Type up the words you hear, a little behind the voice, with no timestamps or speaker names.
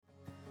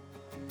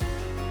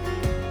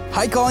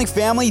Hi, Calling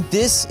family.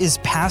 This is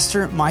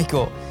Pastor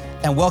Michael,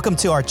 and welcome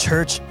to our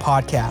church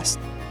podcast.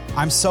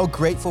 I'm so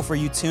grateful for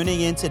you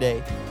tuning in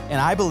today, and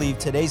I believe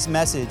today's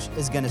message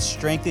is going to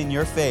strengthen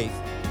your faith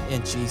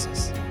in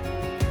Jesus.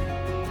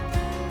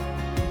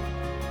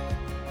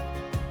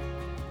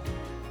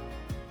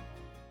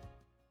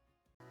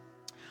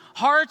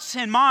 Hearts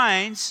and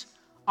minds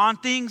on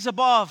things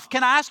above.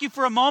 Can I ask you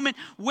for a moment,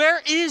 where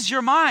is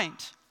your mind?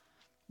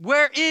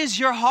 Where is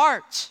your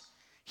heart?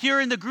 Here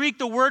in the Greek,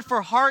 the word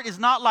for heart is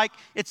not like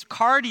it's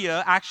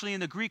cardia, actually in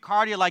the Greek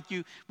cardia, like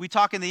we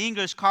talk in the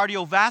English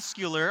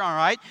cardiovascular, all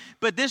right?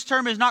 But this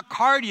term is not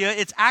cardia,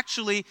 it's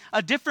actually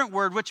a different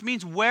word, which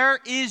means where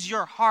is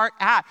your heart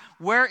at?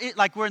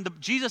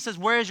 Jesus says,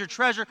 where is your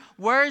treasure?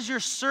 Where is your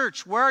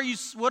search?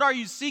 What are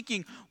you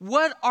seeking?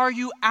 What are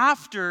you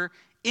after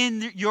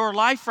in your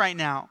life right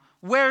now?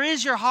 Where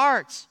is your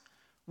heart?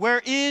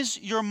 Where is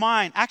your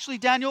mind? Actually,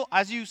 Daniel,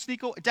 as you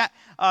sneak over,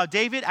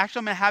 David, actually,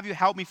 I'm going to have you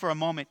help me for a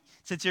moment.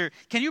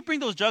 Can you bring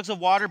those jugs of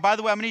water? By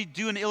the way, I'm going to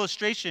do an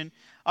illustration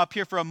up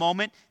here for a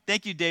moment.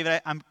 Thank you,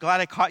 David. I'm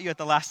glad I caught you at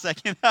the last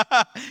second.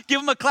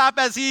 Give him a clap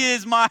as he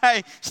is my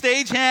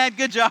stagehand.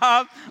 Good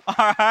job.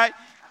 All right.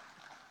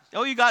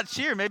 Oh, you got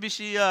cheer. Maybe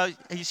I'm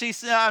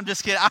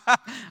just kidding.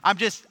 I'm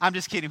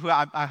just kidding.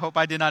 I hope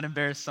I did not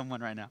embarrass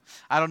someone right now.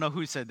 I don't know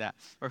who said that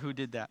or who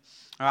did that.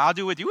 All right, I'll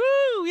do it with you.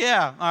 Woo,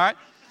 yeah. All right.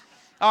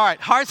 All right.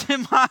 Hearts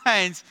and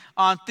minds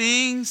on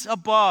things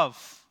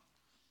above.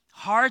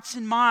 Hearts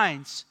and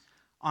minds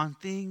on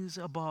things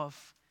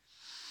above.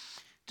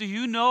 Do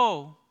you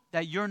know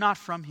that you're not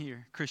from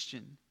here,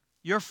 Christian?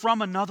 You're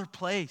from another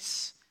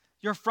place.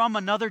 You're from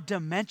another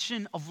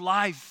dimension of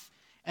life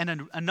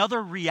and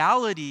another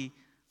reality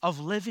of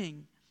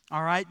living.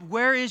 All right?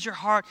 Where is your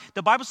heart?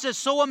 The Bible says,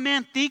 so a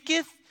man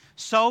thinketh,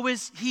 so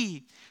is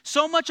he.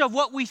 So much of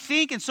what we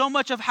think and so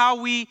much of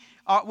how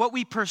what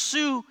we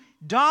pursue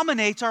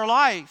dominates our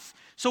life.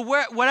 So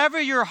whatever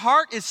your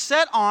heart is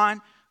set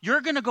on, you're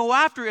going to go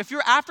after. If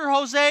you're after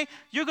Jose,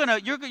 you're going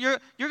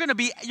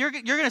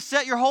to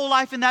set your whole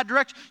life in that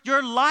direction.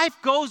 Your life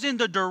goes in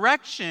the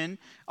direction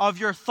of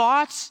your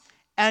thoughts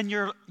and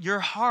your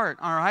heart,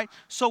 all right?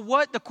 So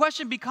the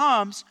question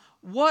becomes,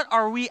 what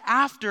are we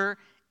after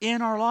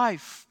in our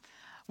life?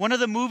 One of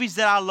the movies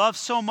that I love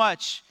so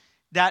much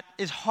that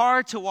is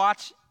hard to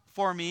watch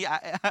for me,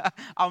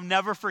 I'll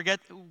never forget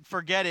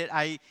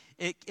it.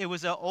 It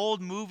was an old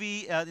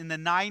movie in the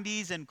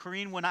 90s, and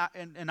Corrine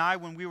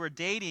when we were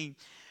dating,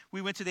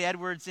 we went to the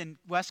Edwards in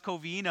West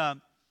Covina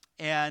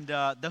and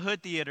the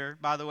Hood Theater,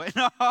 by the way.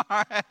 All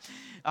right.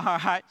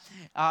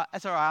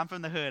 That's all right. I'm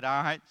from the Hood,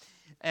 all right.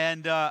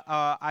 And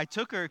I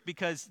took her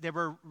because they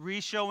were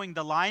re-showing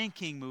the Lion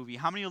King movie.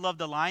 How many of you love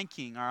the Lion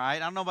King, all right? I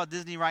don't know about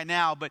Disney right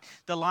now, but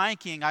the Lion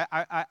King,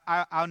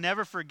 I'll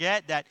never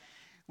forget that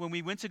when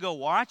we went to go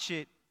watch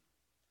it,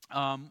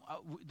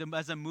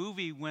 as the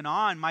movie went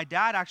on, my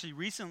dad actually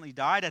recently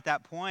died at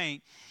that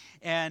point.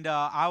 And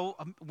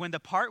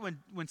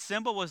when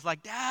Simba was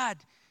like, Dad,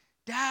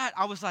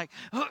 I was like,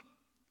 I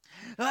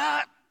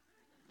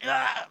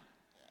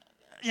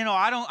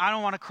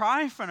don't want to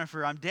cry in front of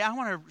her. I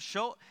want to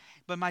show.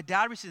 But my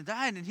dad recently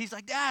died, and he's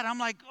like, Dad. I'm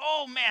like,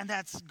 oh man,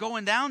 that's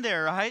going down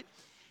there, right?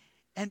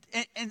 And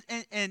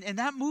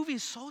that movie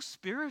is so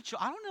spiritual.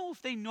 I don't know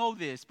if they know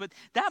this, but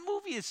that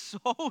movie is so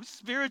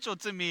spiritual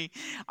to me.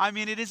 I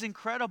mean, it is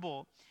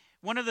incredible.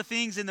 One of the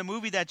things in the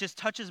movie that just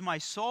touches my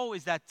soul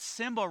is that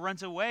Simba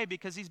runs away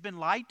because he's been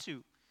lied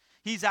to.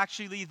 He's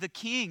actually the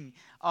king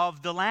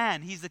of the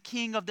land. He's the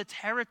king of the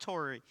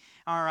territory.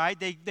 All right,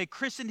 they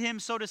christened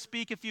him, so to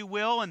speak, if you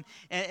will, and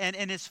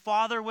his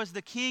father was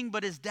the king,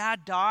 but his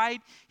dad died.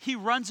 He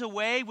runs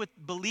away with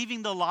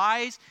believing the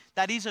lies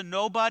that he's a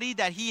nobody,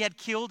 that he had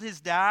killed his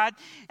dad,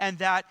 and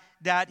that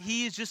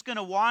he is just going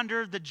to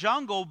wander the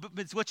jungle,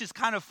 which is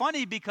kind of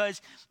funny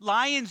because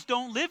lions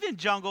don't live in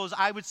jungles,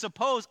 I would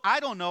suppose. I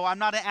don't know. I'm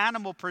not an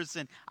animal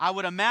person. I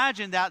would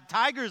imagine that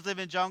tigers live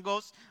in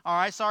jungles. All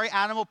right, sorry,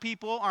 animal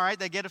people. All right,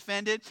 they get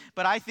offended,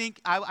 but I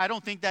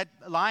don't think that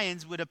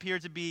lions would appear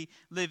to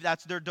live.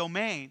 That's their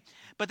domain.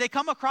 But they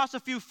come across a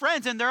few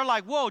friends and they're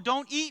like, whoa,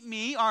 don't eat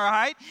me, all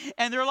right?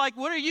 And they're like,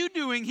 what are you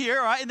doing here,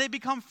 all right? And they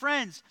become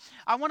friends.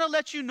 I want to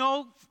let you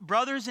know,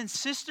 brothers and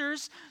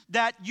sisters,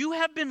 that you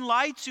have been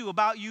lied to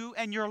about you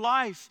and your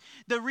life.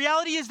 The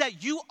reality is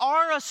that you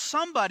are a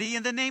somebody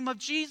in the name of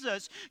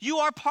Jesus. You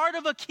are part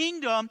of a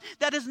kingdom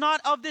that is not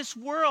of this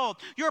world.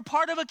 You're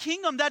part of a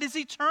kingdom that is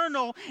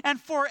eternal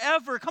and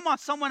forever. Come on,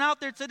 someone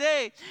out there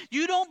today.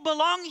 You don't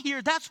belong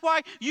here. That's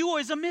why you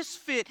are a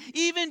misfit.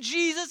 Even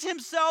Jesus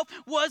himself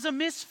was a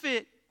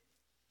misfit.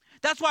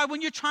 That's why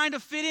when you're trying to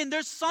fit in,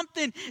 there's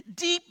something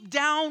deep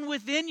down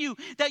within you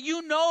that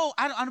you know.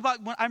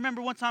 I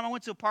remember one time I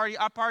went to a party.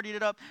 I partied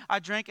it up. I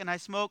drank and I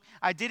smoked.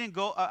 I didn't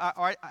go,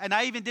 and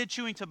I even did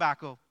chewing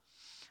tobacco.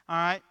 All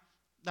right?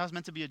 That was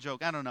meant to be a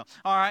joke. I don't know.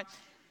 All right?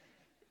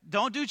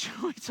 Don't do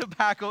chewing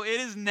tobacco. It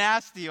is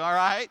nasty, all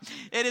right?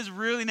 It is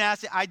really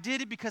nasty. I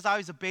did it because I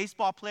was a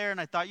baseball player, and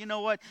I thought, you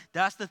know what?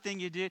 That's the thing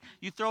you did.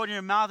 You throw it in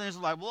your mouth, and it's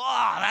like,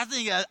 wow, that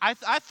thing,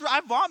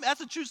 I vomit.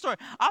 That's a true story.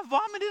 I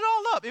vomited it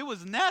all up. It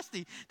was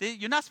nasty.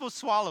 You're not supposed to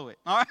swallow it,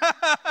 all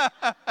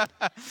right?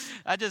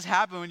 That just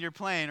happened when you're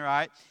playing,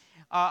 right?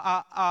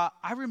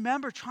 I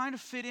remember trying to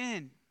fit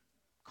in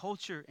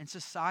culture and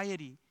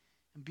society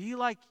and be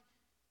like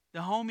the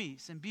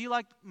homies and be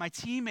like my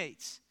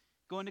teammates,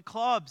 going to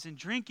clubs and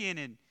drinking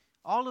and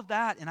all of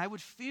that. And I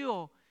would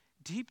feel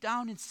deep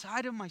down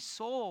inside of my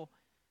soul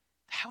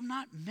that I'm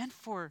not meant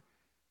for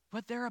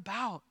what they're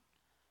about.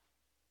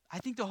 I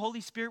think the Holy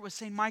Spirit was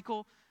saying,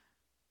 Michael,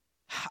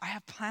 I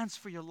have plans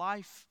for your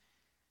life.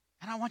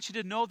 And I want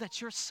you to know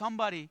that you're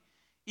somebody,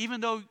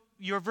 even though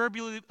you're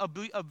verbally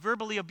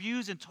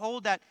abused and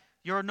told that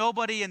you're a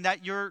nobody and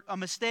that you're a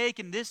mistake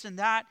and this and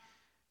that.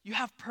 You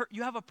have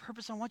a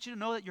purpose. I want you to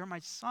know that you're my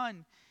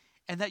son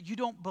and that you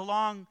don't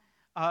belong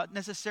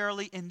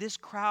necessarily in this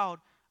crowd.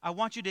 I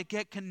want you to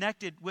get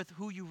connected with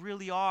who you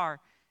really are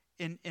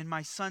in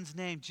my son's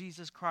name,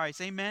 Jesus Christ.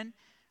 Amen?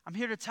 I'm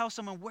here to tell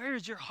someone, where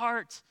is your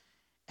heart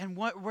and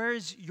where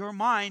is your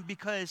mind?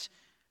 Because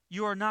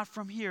you are not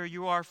from here.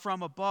 You are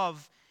from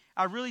above.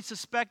 I really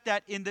suspect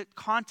that in the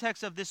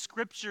context of this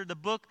scripture, the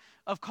book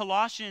of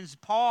Colossians,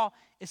 Paul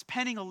is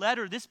penning a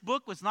letter. This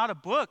book was not a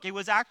book. It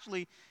was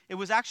actually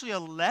a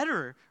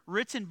letter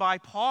written by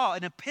Paul,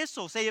 an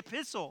epistle. Say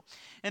epistle.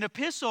 An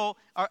epistle,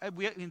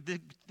 in the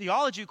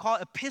theology, we call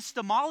it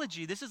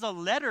epistemology. This is a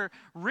letter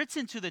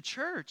written to the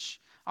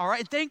church. All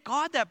right, and thank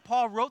God that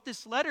Paul wrote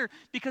this letter,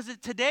 because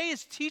today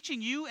is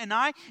teaching you and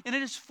I, and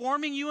it is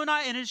forming you and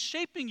I, and it is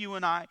shaping you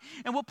and I.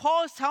 And what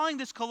Paul is telling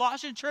this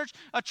Colossian church,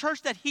 a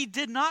church that he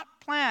did not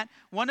plant,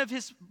 one of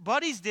his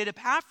buddies did,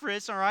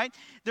 Epaphras, all right?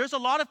 There's a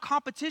lot of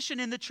competition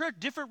in the church,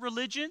 different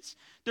religions.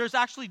 There's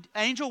actually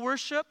angel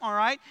worship, all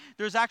right?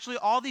 There's actually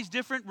all these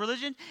different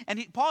religions.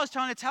 And Paul is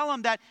trying to tell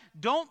them that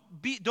don't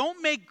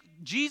make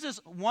Jesus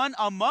one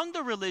among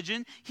the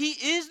religion. He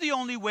is the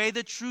only way,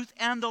 the truth,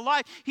 and the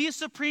life. He is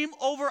supreme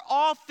over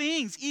all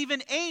things,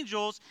 even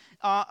angels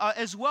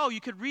as well. You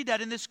could read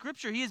that in this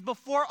scripture. He is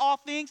before all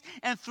things,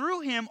 and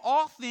through him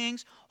all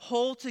things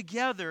hold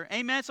together.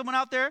 Amen? Someone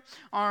out there?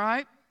 All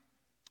right.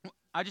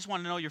 I just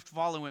want to know you're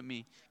following with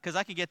me, because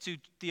I can get to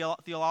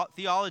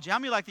theology. How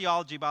many like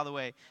theology, by the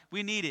way?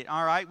 We need it,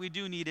 all right? We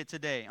do need it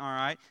today, all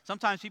right?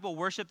 Sometimes people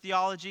worship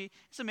theology.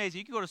 It's amazing.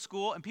 You can go to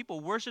school, and people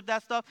worship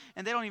that stuff,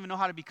 and they don't even know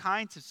how to be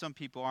kind to some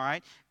people, all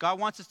right? God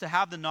wants us to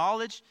have the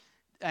knowledge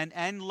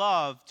and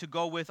love to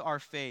go with our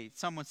faith.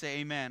 Someone say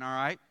amen, all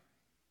right?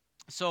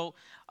 So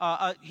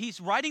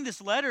he's writing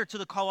this letter to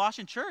the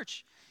Colossian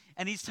church,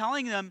 and he's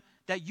telling them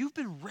that you've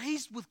been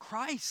raised with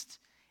Christ.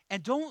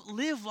 And don't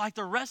live like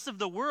the rest of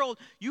the world.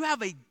 You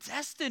have a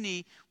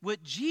destiny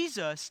with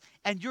Jesus,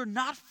 and you're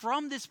not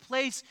from this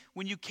place.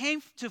 When you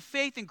came to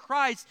faith in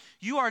Christ,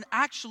 you are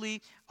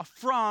actually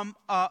from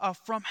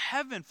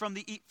heaven, from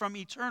the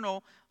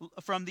eternal,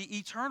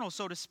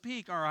 so to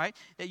speak. All right,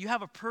 that you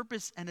have a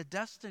purpose and a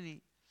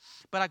destiny.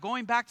 But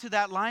going back to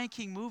that Lion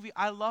King movie,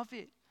 I love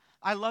it.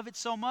 I love it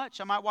so much.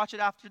 I might watch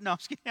it after. No, I'm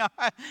just kidding.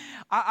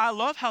 I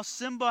love how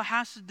Simba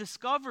has to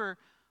discover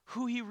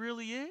who he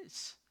really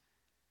is.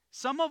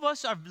 Some of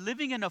us are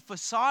living in a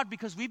facade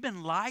because we've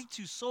been lied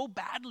to so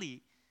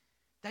badly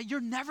that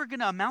you're never going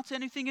to amount to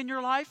anything in your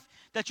life,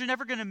 that you're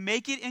never going to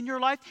make it in your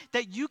life,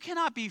 that you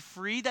cannot be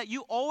free, that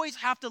you always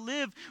have to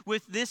live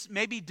with this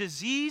maybe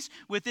disease,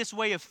 with this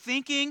way of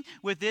thinking,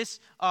 with this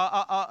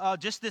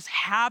just this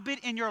habit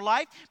in your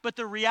life. But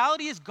the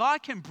reality is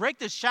God can break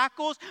the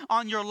shackles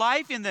on your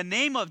life in the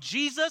name of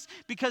Jesus,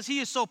 because he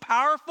is so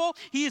powerful.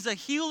 He is a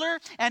healer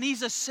and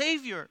he's a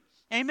savior.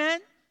 Amen?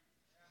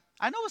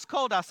 I know it's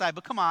cold outside,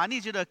 but come on, I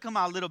need you to come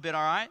out a little bit,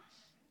 all right?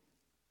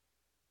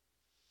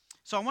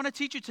 So I want to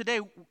teach you today,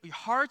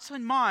 hearts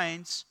and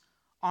minds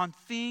on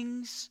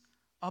things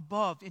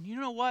above. And you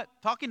know what?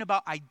 Talking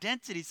about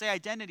identity, say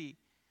identity.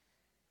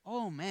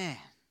 Oh man,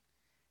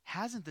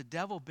 hasn't the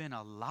devil been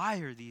a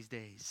liar these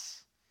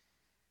days?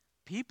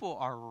 People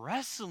are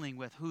wrestling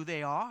with who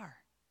they are.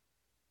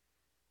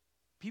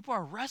 People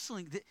are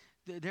wrestling.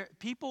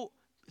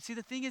 See,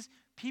 the thing is,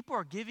 people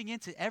are giving in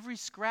to every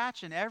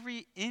scratch and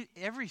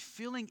every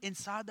feeling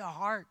inside their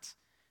heart.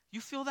 You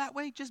feel that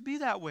way? Just be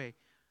that way.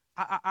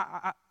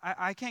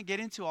 I can't get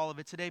into all of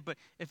it today, but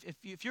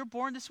if you're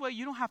born this way,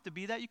 you don't have to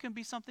be that. You can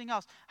be something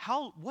else.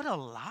 What a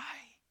lie.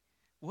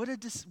 What a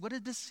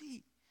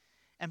deceit.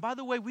 And by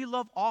the way, we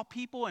love all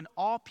people, and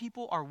all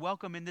people are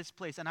welcome in this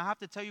place. And I have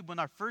to tell you, when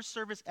our first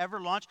service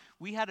ever launched,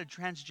 we had a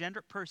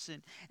transgender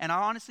person. And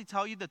I honestly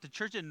tell you that the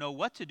church didn't know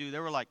what to do. They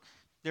were like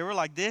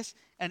this.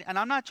 And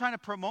I'm not trying to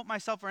promote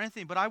myself or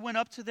anything, but I went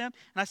up to them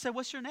and I said,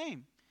 "What's your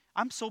name?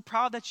 I'm so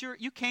proud that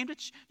you came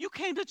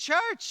to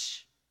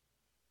church."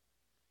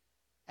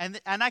 And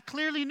I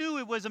clearly knew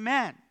it was a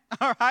man,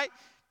 all right?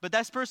 But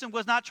this person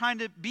was not trying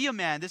to be a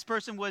man. This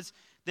person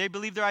they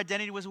believed their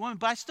identity was a woman.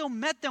 But I still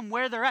met them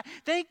where they're at.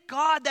 Thank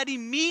God that he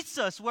meets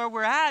us where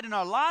we're at in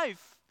our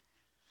life.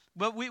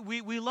 But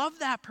we love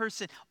that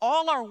person.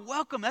 All are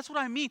welcome. That's what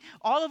I mean.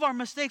 All of our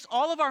mistakes,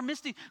 all of our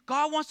mistakes.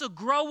 God wants to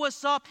grow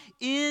us up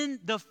in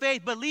the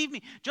faith. Believe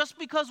me, just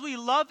because we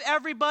love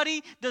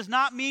everybody does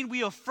not mean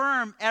we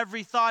affirm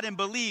every thought and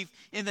belief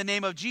in the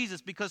name of Jesus,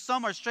 because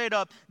some are straight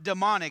up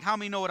demonic. How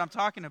many know what I'm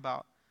talking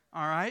about?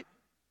 All right?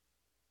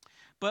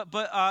 But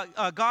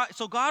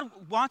God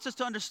wants us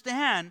to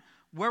understand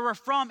where we're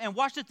from. And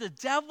watch that the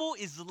devil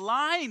is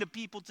lying to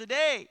people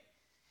today.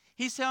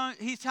 He's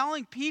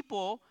telling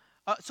people...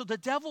 So the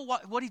devil,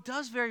 what he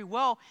does very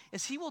well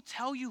is he will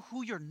tell you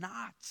who you're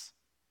not.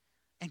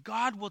 And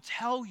God will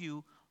tell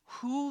you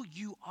who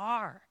you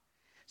are.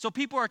 So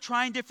people are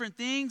trying different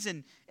things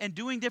and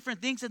doing different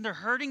things, and they're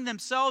hurting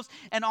themselves.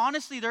 And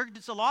honestly,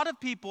 there's a lot of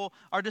people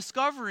are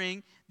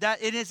discovering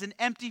that it is an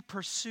empty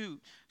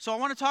pursuit. So I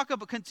want to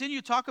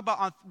continue to talk about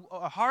on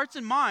hearts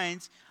and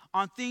minds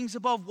on things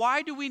above.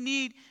 Why do we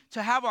need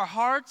to have our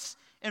hearts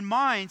and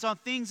minds on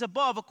things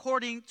above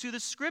according to the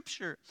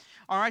scripture?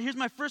 All right, here's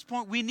my first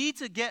point. We need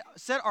to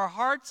set our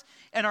hearts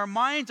and our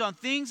minds on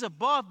things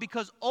above,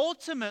 because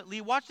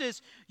ultimately, watch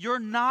this, you're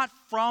not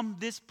from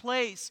this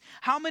place.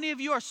 How many of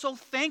you are so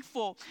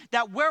thankful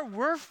that where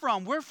we're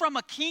from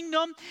a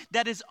kingdom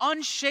that is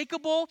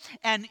unshakable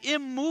and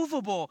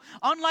immovable?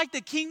 Unlike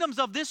the kingdoms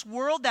of this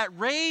world that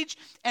rage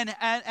and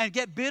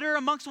get bitter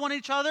amongst one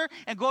each other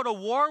and go to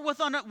war with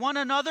one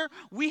another,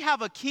 we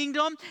have a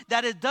kingdom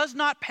that it does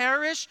not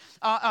perish,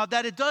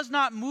 that it does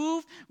not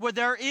move, where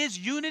there is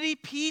unity,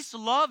 peace,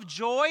 love,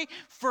 joy,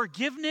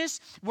 forgiveness,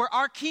 where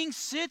our King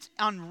sits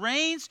and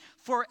reigns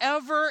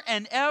forever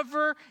and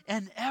ever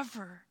and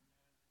ever.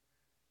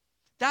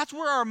 That's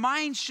where our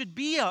minds should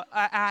be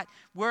at,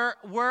 where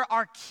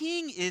our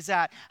King is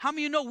at. How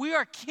many of you know we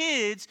are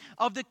kids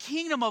of the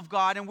kingdom of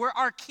God, and where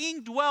our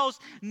King dwells,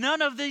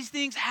 none of these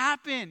things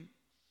happen.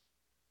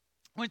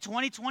 When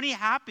 2020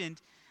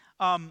 happened,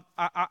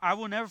 I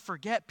will never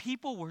forget,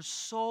 people were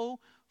so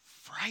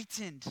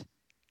frightened.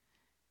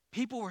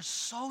 People were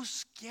so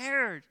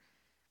scared.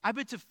 I've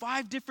been to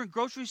 5 different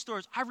grocery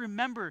stores. I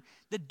remember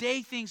the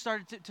day things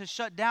started to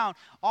shut down.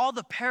 All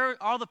the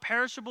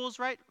perishables,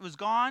 right, was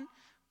gone.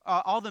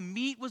 All the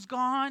meat was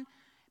gone.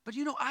 But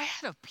you know, I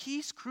had a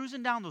peace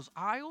cruising down those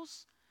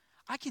aisles.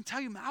 I can tell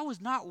you, man, I was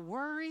not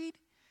worried,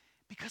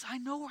 because I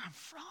know where I'm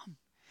from.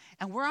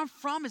 And where I'm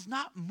from is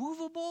not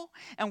movable.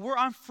 And where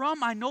I'm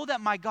from, I know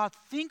that my God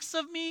thinks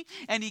of me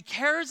and he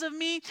cares of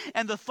me.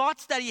 And the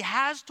thoughts that he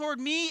has toward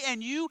me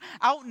and you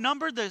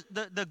outnumber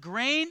the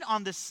grain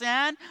on the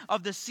sand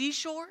of the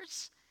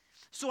seashores.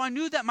 So I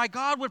knew that my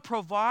God would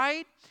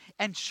provide,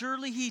 and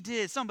surely he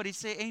did. Somebody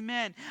say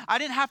amen. I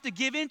didn't have to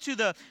give in to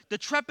the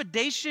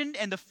trepidation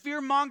and the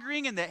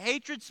fear-mongering and the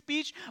hatred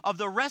speech of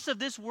the rest of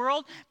this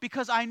world,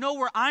 because I know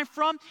where I'm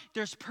from,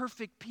 there's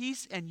perfect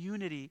peace and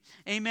unity.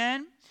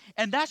 Amen?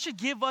 And that should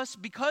give us,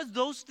 because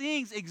those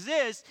things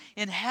exist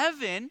in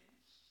heaven,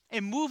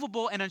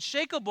 immovable and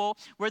unshakable,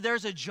 where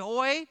there's a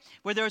joy,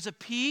 where there's a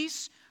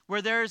peace,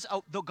 where there's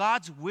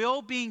God's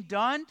will being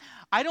done.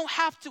 I don't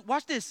have to,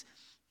 watch this,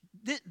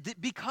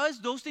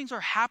 because those things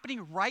are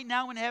happening right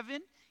now in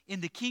heaven,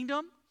 in the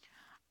kingdom,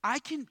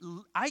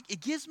 it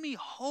gives me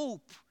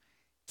hope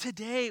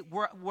today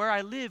where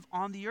I live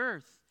on the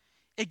earth.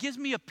 It gives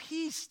me a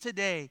peace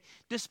today,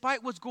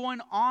 despite what's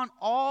going on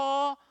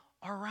all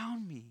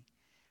around me.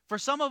 For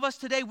some of us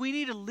today, we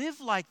need to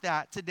live like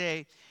that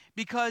today,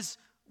 because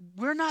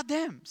we're not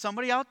them.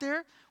 Somebody out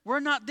there, we're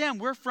not them.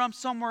 We're from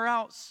somewhere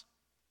else.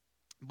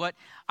 But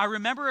I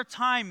remember a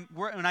time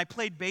when I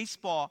played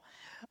baseball,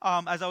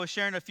 as I was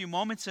sharing a few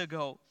moments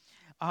ago,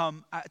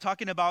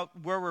 talking about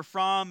where we're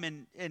from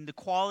and the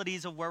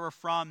qualities of where we're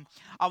from.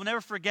 I'll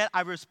never forget,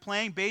 I was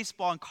playing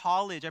baseball in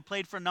college. I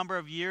played for a number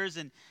of years,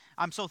 and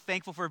I'm so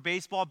thankful for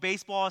baseball.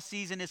 Baseball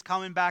season is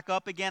coming back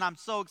up again. I'm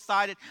so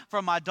excited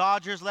for my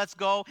Dodgers. Let's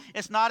go.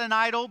 It's not an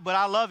idol, but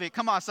I love it.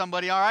 Come on,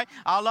 somebody, all right?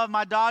 I love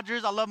my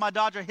Dodgers. I love my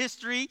Dodger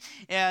history,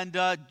 and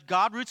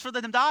God roots for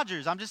them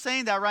Dodgers. I'm just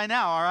saying that right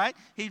now, all right?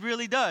 He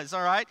really does,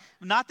 all right?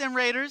 Not them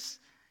Raiders.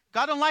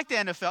 God don't like the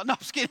NFL. No, I'm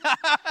just kidding.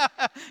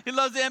 He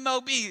loves the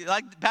MLB,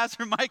 like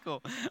Pastor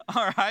Michael.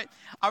 All right.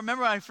 I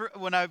remember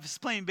when I was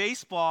playing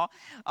baseball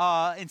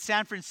in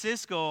San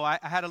Francisco, I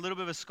had a little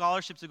bit of a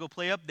scholarship to go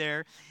play up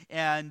there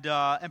and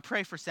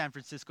pray for San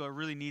Francisco. It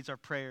really needs our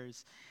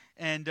prayers.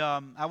 And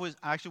I was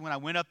actually, when I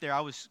went up there, I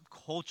was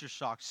culture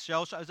shocked,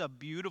 shell shocked. It was a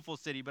beautiful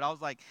city, but I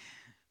was like,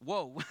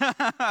 whoa,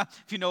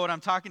 if you know what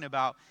I'm talking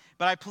about.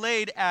 But I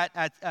played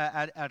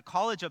at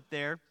college up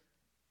there.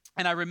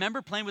 And I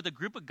remember playing with a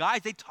group of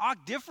guys. They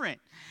talk different.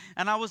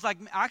 And I was like,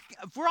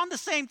 if we're on the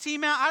same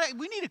team, man,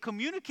 we need to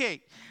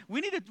communicate.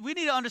 We need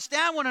to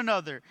understand one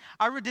another.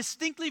 I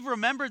distinctly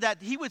remember that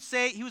he would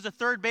say, he was a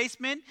third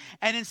baseman,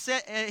 and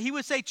he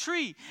would say,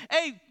 tree.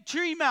 Hey,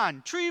 tree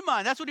man.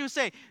 That's what he would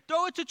say.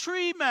 Throw it to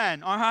tree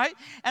man, all right?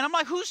 And I'm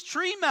like, who's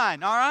tree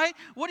man, all right?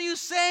 What are you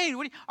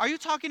saying? Are you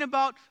talking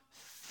about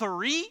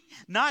three,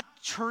 not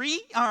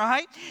tree, all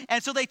right?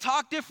 And so they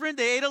talked different,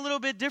 they ate a little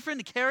bit different,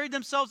 they carried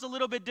themselves a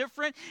little bit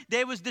different.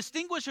 They was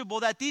distinguishable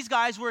that these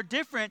guys were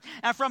different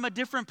and from a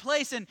different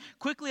place. And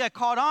quickly I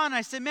caught on, and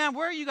I said, man,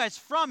 where are you guys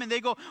from? And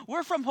they go,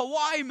 we're from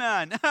Hawaii,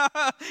 man.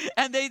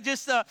 And they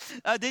just,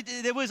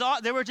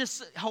 they were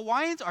just,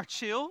 Hawaiians are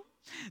chill.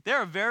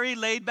 They're very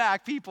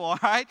laid-back people, all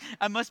right?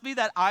 It must be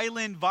that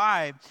island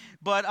vibe.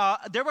 But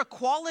there were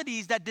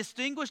qualities that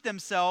distinguished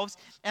themselves,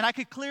 and I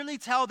could clearly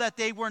tell that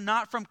they were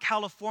not from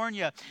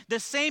California. The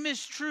same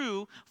is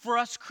true for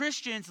us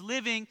Christians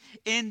living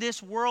in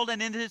this world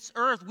and in this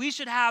earth. We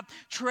should have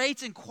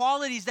traits and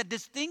qualities that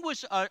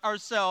distinguish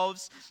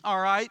ourselves,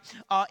 all right,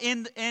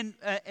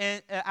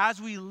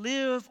 as we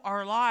live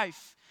our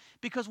life.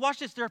 Because watch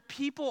this, there are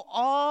people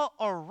all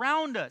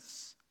around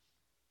us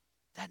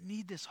that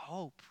need this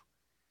hope.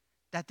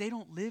 That they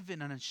don't live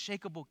in an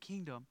unshakable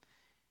kingdom.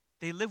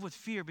 They live with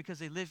fear because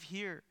they live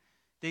here.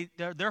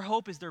 Their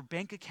hope is their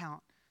bank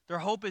account. Their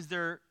hope is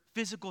their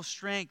physical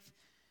strength.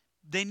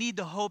 They need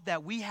the hope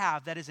that we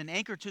have that is an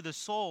anchor to the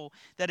soul,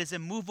 that is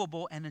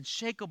immovable and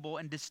unshakable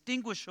and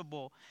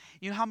distinguishable.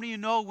 You know, how many of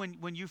you know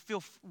when you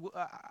feel,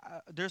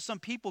 there's some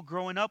people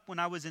growing up when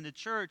I was in the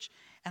church,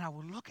 and I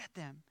would look at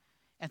them,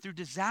 and through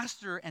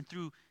disaster and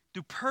through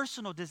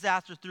personal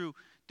disaster, through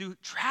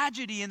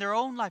tragedy in their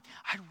own life,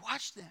 I'd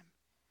watch them.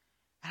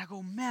 And I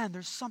go, man,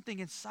 there's something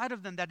inside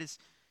of them that is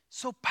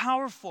so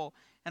powerful.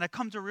 And I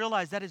come to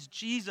realize that is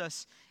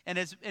Jesus. And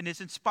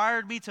it's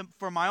inspired me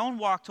for my own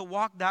walk to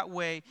walk that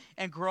way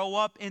and grow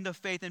up in the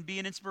faith and be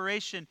an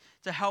inspiration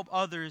to help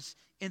others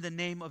in the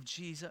name of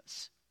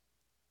Jesus.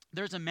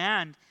 There's a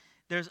man,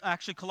 there's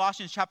actually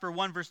Colossians chapter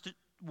 1, verse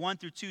 1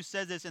 through 2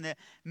 says this in the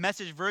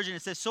Message version.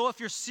 It says, so if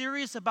you're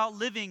serious about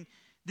living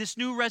this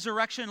new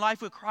resurrection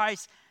life with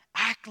Christ,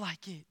 act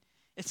like it.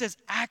 It says,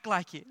 act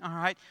like it, all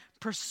right?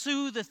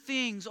 Pursue the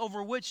things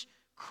over which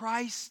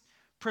Christ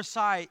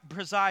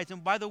presides.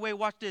 And by the way,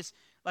 watch this.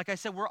 Like I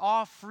said, we're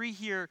all free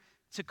here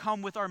to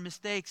come with our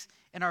mistakes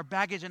and our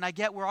baggage. And I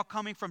get we're all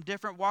coming from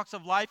different walks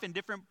of life and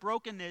different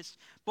brokenness.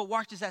 But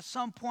watch this. At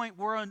some point,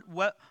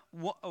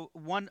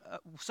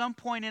 some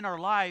point in our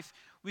life,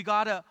 we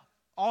got to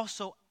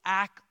also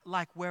act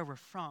like where we're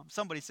from.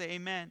 Somebody say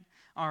amen,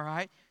 all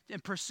right?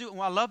 And pursue.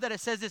 Well, I love that it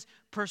says this.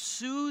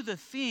 Pursue the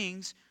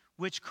things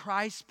which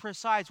Christ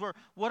presides.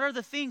 What are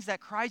the things that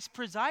Christ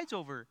presides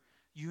over?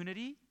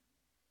 Unity,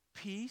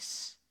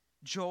 peace,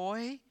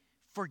 joy,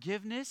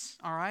 forgiveness,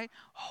 all right?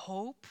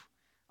 Hope,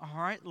 all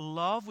right?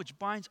 Love, which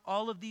binds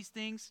all of these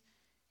things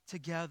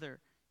together.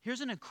 Here's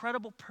an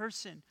incredible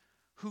person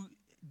who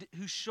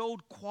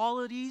showed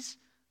qualities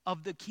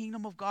of the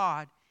kingdom of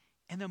God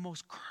in the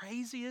most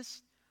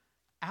craziest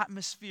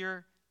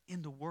atmosphere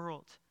in the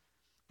world.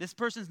 This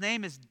person's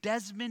name is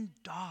Desmond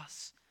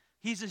Doss.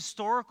 He's a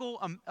historical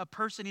a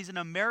person. He's an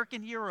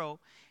American hero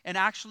and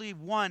actually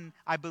won,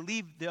 I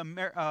believe,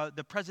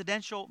 the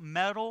Presidential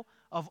Medal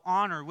of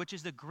Honor, which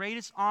is the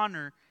greatest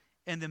honor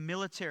in the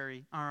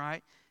military, all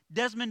right?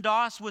 Desmond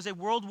Doss was a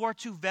World War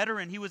II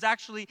veteran. He was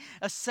actually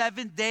a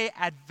Seventh-day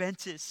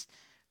Adventist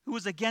who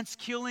was against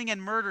killing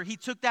and murder. He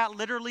took that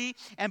literally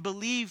and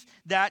believed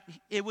that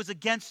it was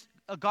against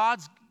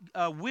God's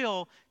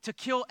will to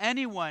kill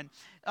anyone.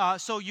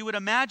 So you would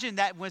imagine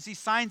that when he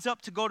signs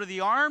up to go to the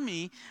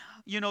army,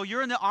 you know,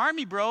 you're in the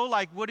army, bro.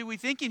 Like, what are we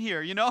thinking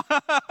here, you know?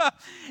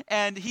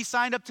 And he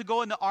signed up to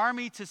go in the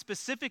army to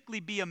specifically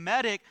be a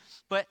medic.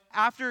 But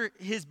after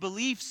his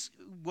beliefs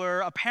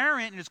were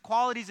apparent and his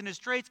qualities and his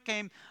traits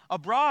came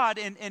abroad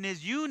in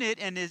his unit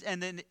and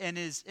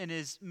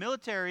his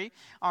military,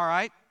 all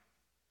right,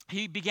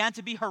 he began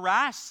to be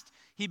harassed.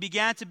 He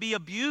began to be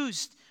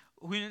abused.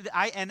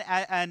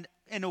 And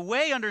in a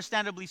way,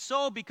 understandably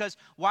so, because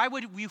why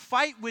would we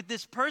fight with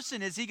this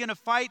person? Is he going to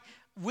fight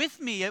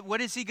with me? What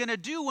is he going to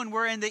do when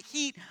we're in the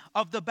heat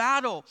of the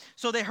battle?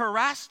 So they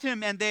harassed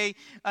him and they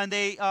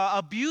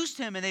abused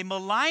him and they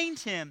maligned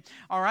him,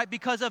 all right,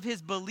 because of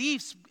his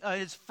beliefs,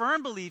 his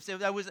firm beliefs.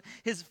 That was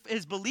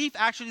his belief.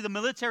 Actually, the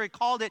military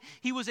called it,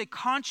 he was a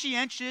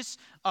conscientious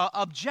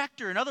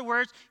objector. In other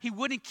words, he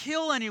wouldn't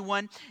kill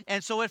anyone,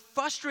 and so it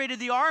frustrated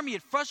the army.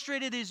 It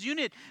frustrated his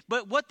unit.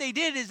 But what they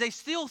did is they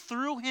still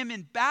threw him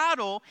in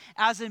battle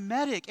as a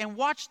medic. And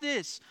watch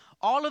this.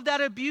 All of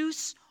that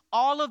abuse,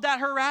 all of that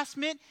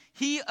harassment,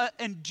 he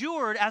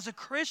endured as a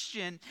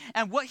Christian.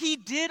 And what he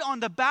did on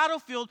the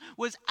battlefield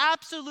was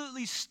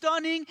absolutely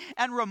stunning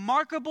and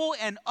remarkable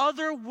and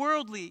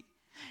otherworldly.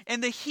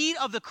 In the heat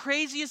of the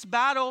craziest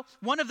battle,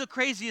 one of the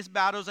craziest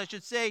battles, I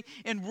should say,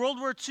 in World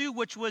War II,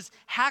 which was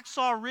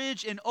Hacksaw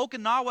Ridge in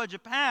Okinawa,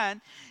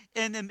 Japan,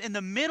 in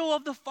the middle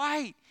of the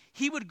fight,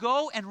 he would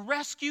go and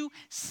rescue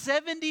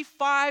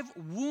 75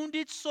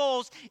 wounded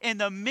souls in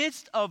the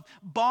midst of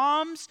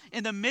bombs,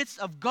 in the midst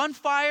of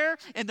gunfire,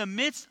 in the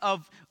midst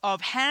of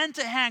of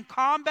hand-to-hand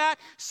combat.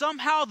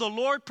 Somehow the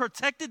Lord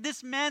protected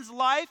this man's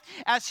life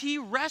as he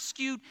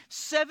rescued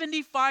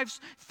 75.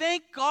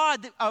 Thank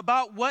God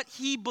about what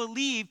he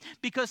believed,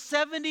 because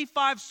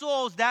 75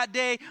 souls that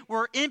day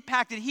were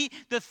impacted.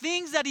 The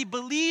things that he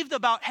believed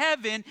about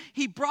heaven,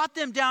 he brought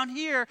them down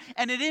here,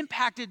 and it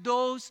impacted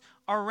those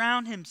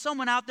around him.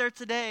 Someone out there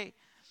today,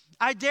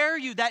 I dare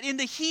you that in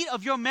the heat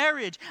of your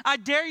marriage, I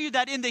dare you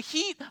that in the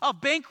heat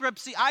of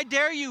bankruptcy, I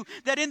dare you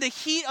that in the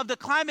heat of the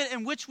climate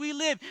in which we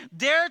live,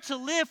 dare to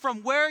live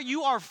from where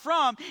you are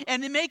from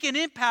and to make an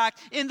impact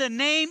in the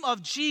name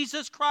of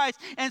Jesus Christ,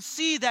 and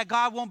see that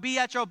God won't be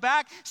at your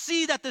back.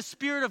 See that the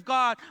Spirit of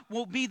God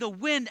will be the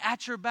wind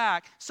at your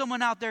back.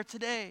 Someone out there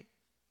today.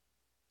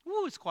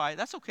 Ooh, it's quiet.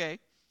 That's okay.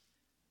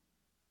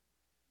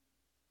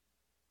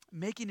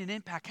 Making an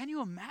impact. Can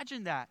you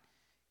imagine that?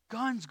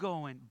 Guns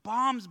going,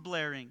 bombs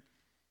blaring,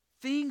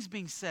 things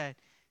being said,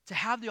 to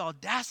have the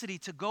audacity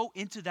to go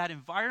into that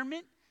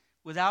environment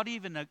without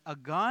even a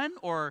gun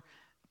or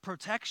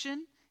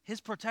protection.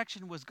 His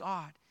protection was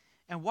God.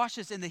 And watch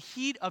this, in the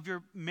heat of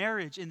your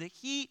marriage, in the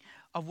heat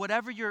of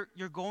whatever you're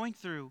going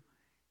through,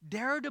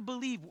 dare to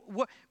believe.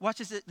 Watch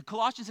this,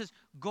 Colossians says,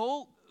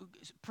 go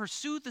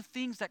pursue the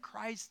things that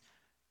Christ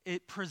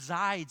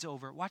presides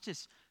over. Watch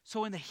this.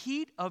 So in the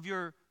heat of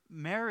your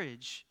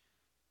marriage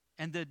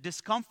and the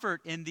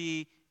discomfort and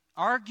the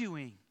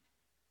arguing,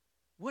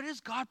 what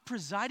is God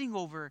presiding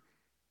over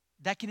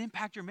that can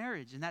impact your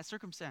marriage in that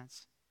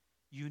circumstance?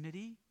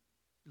 Unity,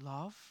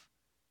 love,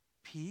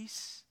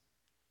 peace,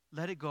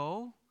 let it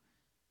go.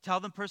 Tell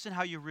the person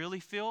how you really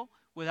feel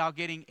without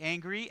getting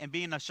angry and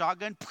being a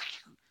shotgun.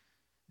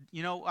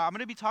 You know, I'm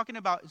going to be talking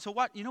about,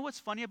 you know what's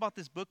funny about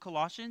this book,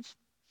 Colossians?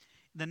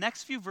 The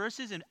next few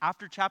verses and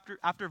after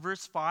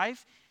verse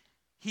 5,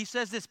 he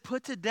says this: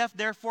 put to death,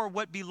 therefore,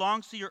 what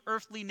belongs to your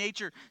earthly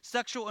nature,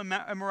 sexual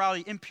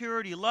immorality,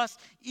 impurity, lust,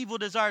 evil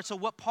desire. So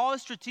what Paul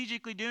is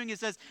strategically doing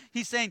is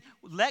he's saying,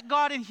 let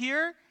God in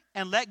here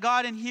and let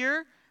God in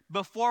here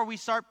before we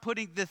start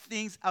putting the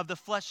things of the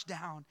flesh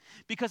down.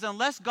 Because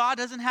unless God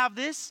doesn't have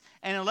this,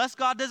 and unless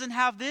God doesn't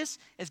have this,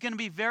 it's going to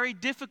be very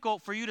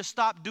difficult for you to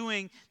stop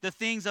doing the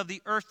things of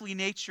the earthly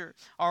nature.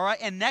 All right?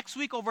 And next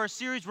week over our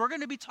series, we're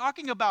going to be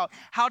talking about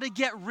how to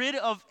get rid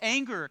of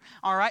anger.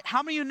 All right?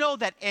 How many of you know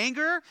that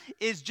anger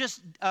is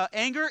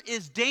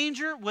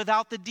danger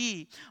without the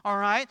D? All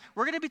right?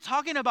 We're going to be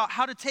talking about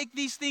how to take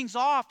these things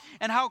off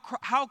and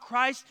how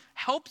Christ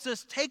helps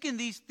us taking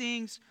these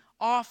things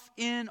off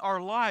in our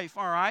life,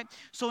 all right?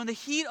 So in the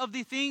heat of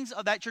the things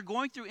that you're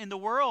going through in the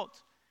world,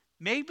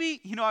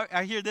 maybe,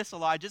 I hear this a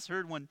lot. I just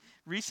heard one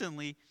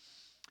recently.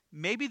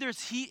 Maybe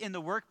there's heat in the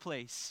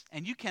workplace,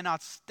 and you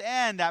cannot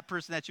stand that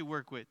person that you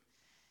work with.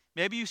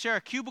 Maybe you share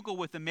a cubicle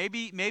with them.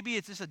 Maybe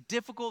it's just a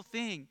difficult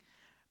thing.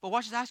 But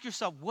watch this, ask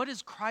yourself, what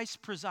does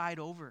Christ preside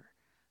over?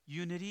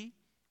 Unity,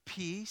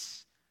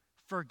 peace,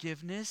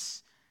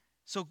 forgiveness.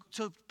 So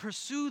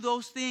pursue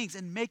those things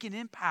and make an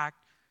impact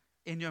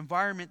in your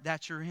environment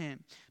that you're in.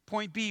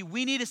 Point B,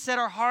 we need to set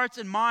our hearts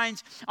and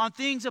minds on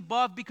things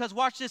above, because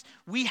watch this,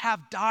 we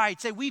have died.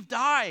 Say, we've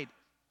died.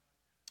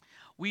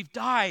 We've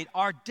died.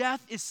 Our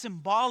death is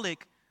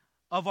symbolic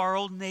of our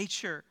old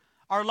nature.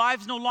 Our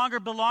lives no longer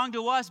belong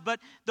to us,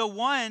 but the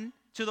one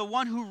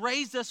who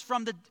raised us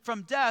from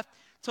death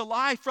to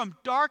life, from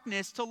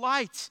darkness to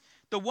light,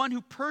 the one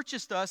who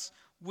purchased us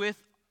with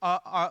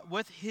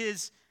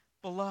his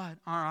blood.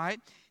 All right.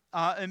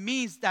 It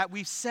means that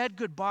we've said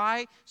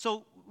goodbye.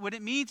 So what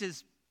it means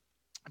is,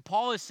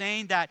 Paul is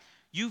saying that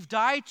you've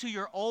died to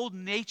your old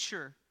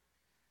nature.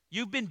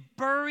 You've been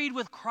buried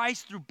with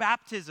Christ through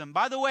baptism.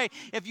 By the way,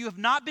 if you have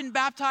not been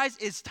baptized,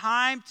 it's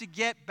time to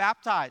get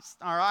baptized,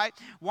 all right?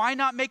 Why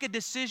not make a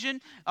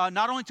decision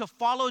not only to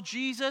follow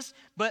Jesus,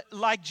 but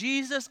like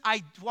Jesus,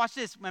 watch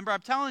this. Remember,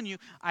 I'm telling you,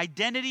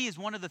 identity is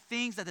one of the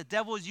things that the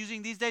devil is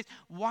using these days.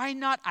 Why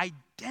not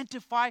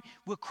identify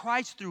with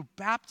Christ through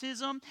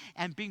baptism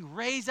and being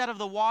raised out of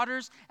the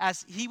waters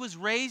as he was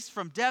raised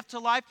from death to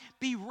life?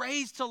 Be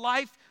raised to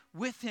life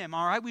with him,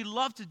 all right? We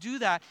love to do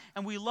that,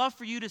 and we love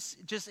for you to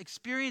just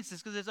experience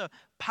this, because it's a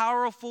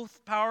powerful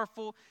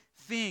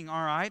thing,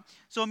 all right?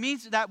 So it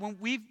means that when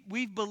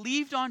we've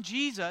believed on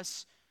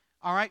Jesus,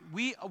 all right,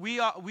 we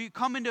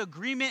come into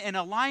agreement and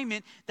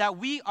alignment that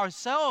we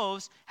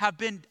ourselves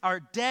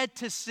are dead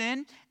to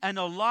sin and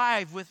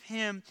alive with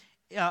him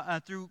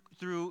through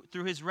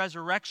his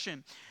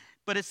resurrection.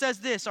 But it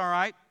says this, all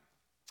right?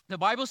 The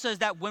Bible says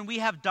that when we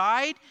have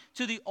died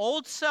to the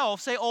old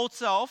self, say old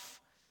self,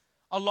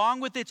 along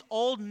with its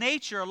old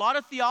nature. A lot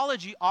of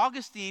theology,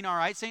 Augustine, all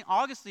right, St.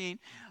 Augustine,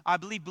 I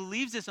believe,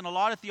 believes this, and a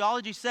lot of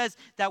theology says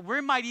that we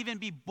might even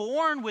be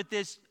born with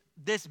this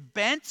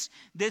bent,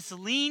 this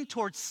lean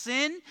towards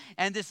sin,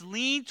 and this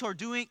lean toward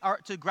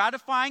to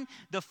gratifying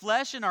the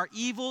flesh and our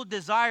evil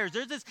desires.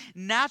 There's this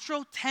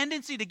natural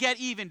tendency to get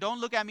even. Don't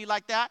look at me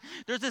like that.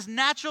 There's this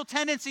natural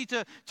tendency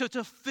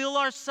to fill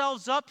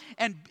ourselves up,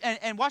 and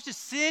watch this.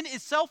 Sin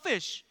is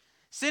selfish.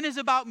 Sin is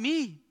about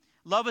me.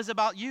 Love is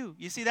about you.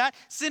 You see that?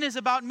 Sin is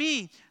about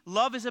me.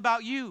 Love is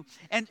about you.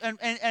 And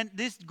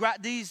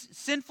these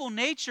sinful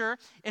nature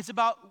is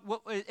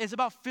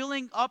about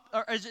filling up,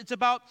 or it's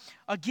about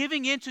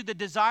giving into the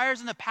desires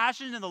and the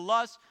passions and the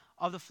lusts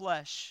of the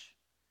flesh.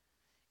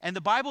 And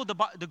the Bible,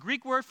 the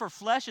Greek word for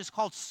flesh is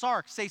called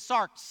sarx. Say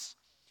sarx.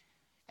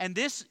 And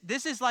this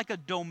is like a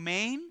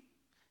domain.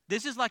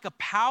 This is like a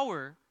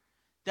power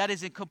that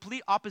is in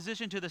complete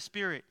opposition to the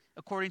Spirit,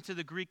 according to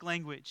the Greek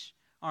language.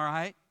 All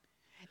right?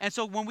 And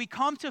so when we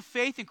come to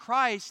faith in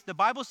Christ, the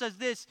Bible says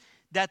this,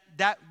 that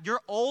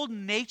your old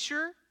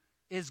nature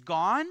is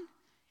gone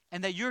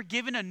and that you're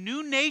given a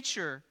new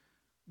nature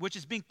which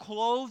is being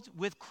clothed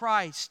with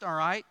Christ, all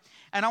right?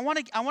 And I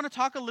want to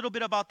talk a little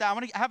bit about that. I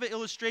want to have an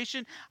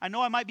illustration. I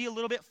know I might be a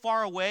little bit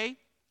far away,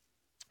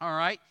 all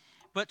right?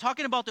 But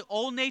talking about the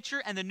old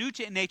nature and the new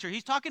nature,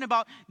 he's talking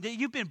about that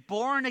you've been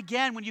born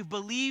again when you've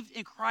believed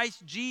in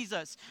Christ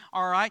Jesus,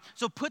 all right?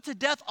 So put to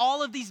death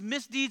all of these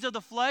misdeeds of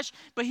the flesh.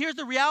 But here's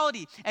the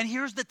reality, and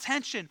here's the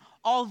tension.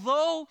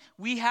 Although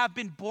we have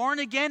been born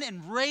again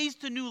and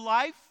raised to new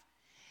life,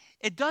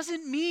 it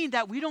doesn't mean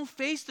that we don't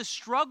face the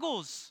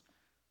struggles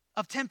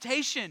of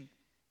temptation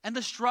and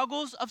the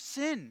struggles of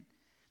sin.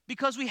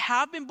 Because we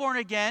have been born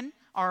again,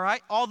 all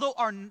right, although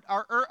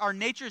our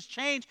nature has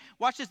changed.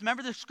 Watch this.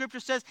 Remember the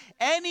scripture says,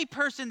 any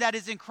person that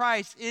is in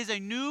Christ is a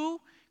new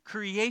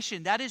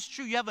creation. That is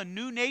true. You have a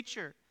new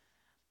nature.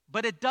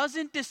 But it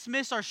doesn't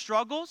dismiss our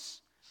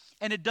struggles,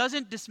 and it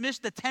doesn't dismiss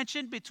the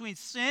tension between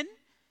sin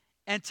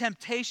and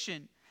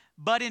temptation.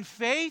 But in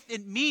faith,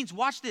 it means,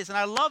 watch this, and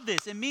I love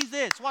this. It means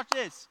this. Watch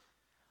this.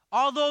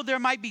 Although there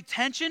might be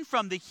tension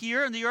from the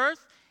here and the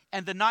earth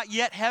and the not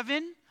yet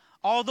heaven,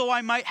 although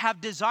I might have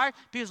desire,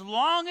 because as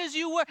long as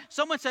you were,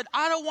 someone said,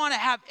 I don't want to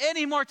have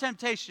any more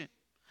temptation.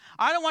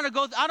 I don't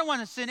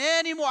want to sin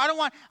anymore. I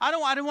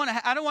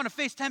don't want to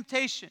face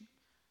temptation.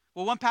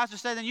 Well, one pastor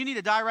said, then you need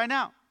to die right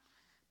now.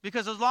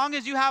 Because as long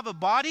as you have a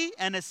body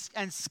and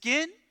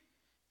skin,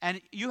 and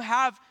you're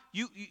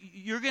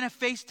going to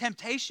face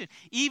temptation.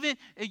 Even,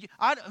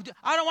 I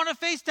don't want to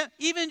face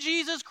even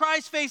Jesus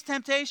Christ faced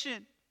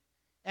temptation.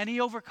 And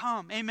he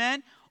overcome.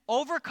 Amen.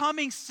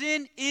 Overcoming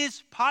sin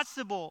is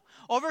possible.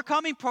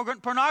 Overcoming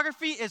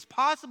pornography is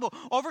possible.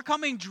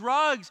 Overcoming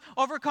drugs,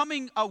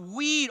 overcoming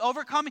weed,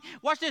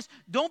 watch this,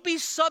 don't be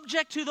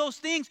subject to those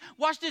things.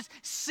 Watch this,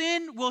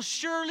 sin will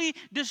surely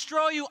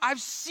destroy you. I've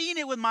seen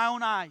it with my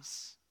own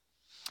eyes.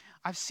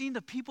 I've seen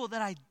the people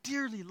that I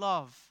dearly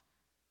love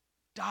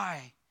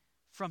die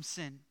from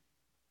sin.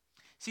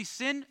 See,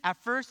 sin, at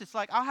first, it's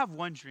like, I'll have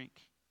one drink.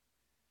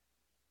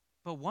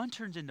 But one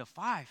turns into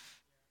 5.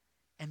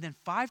 And then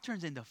 5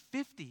 turns into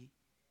 50.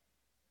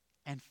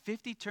 And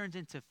 50 turns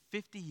into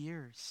 50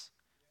 years.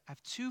 I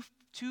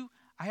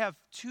have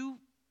two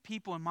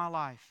people in my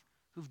life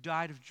who've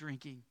died of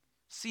drinking.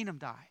 Seen them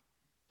die.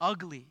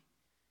 Ugly.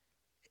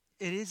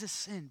 It is a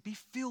sin. Be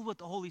filled with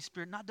the Holy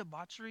Spirit, not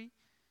debauchery.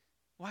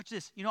 Watch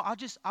this. You know, I'll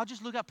just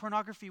look at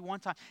pornography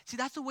one time. See,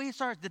 that's the way it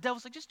starts. The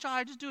devil's like, just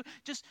try, just do it.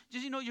 Just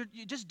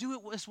you just do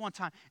it this one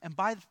time. And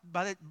by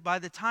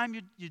the time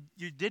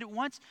you did it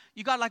once,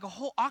 you got like a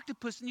whole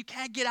octopus and you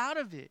can't get out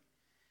of it.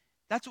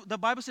 That's what the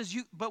Bible says.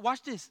 But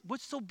watch this.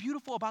 What's so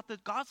beautiful about the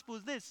gospel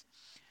is this.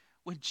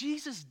 When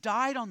Jesus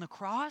died on the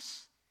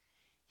cross,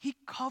 he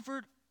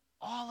covered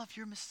all of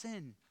your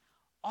sin,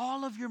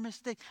 all of your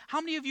mistakes.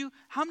 How many of you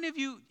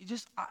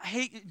just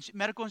hate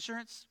medical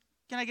insurance?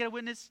 Can I get a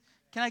witness?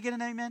 Can I get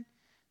an amen?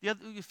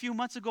 A few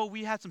months ago,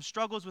 we had some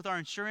struggles with our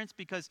insurance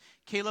because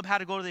Caleb had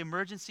to go to the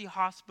emergency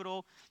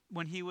hospital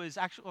when he was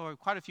or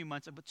quite a few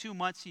months, but 2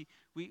 months.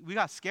 We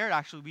got scared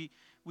actually.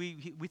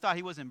 We thought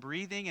he wasn't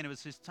breathing, and it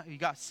was he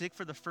got sick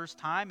for the first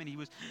time, and he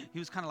was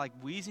kind of like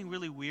wheezing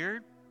really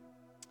weird.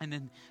 And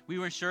then we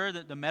weren't sure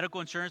that the medical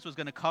insurance was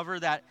going to cover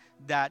that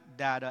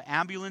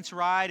ambulance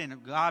ride, and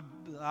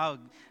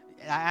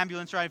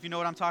ambulance ride, if you know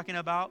what I'm talking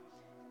about.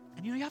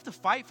 And you have to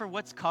fight for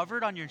what's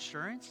covered on your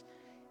insurance.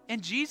 In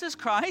Jesus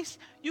Christ,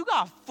 you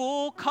got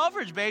full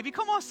coverage, baby.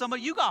 Come on,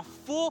 somebody. You got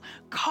full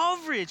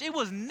coverage. It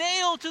was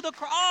nailed to the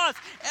cross.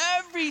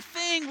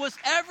 Everything was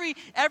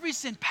every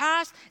sin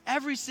past,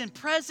 every sin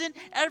present,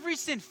 every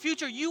sin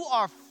future. You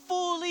are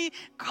fully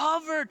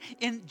covered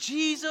in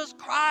Jesus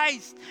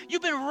Christ.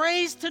 You've been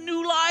raised to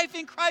new life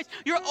in Christ.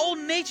 Your old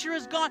nature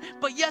is gone.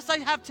 But yes, I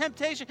have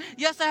temptation.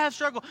 Yes, I have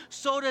struggle.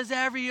 So does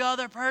every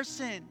other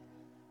person.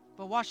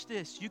 But watch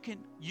this.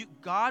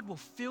 God will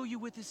fill you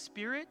with His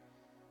Spirit.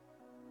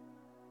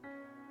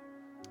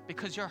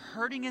 Because you're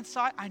hurting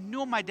inside. I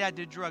know my dad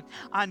did drugs.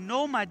 I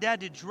know my dad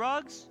did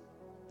drugs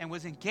and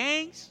was in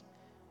gangs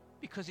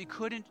because he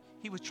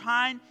was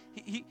trying,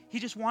 he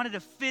just wanted to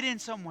fit in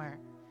somewhere.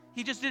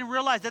 He just didn't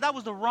realize that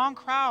was the wrong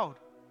crowd.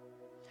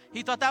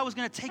 He thought that was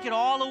going to take it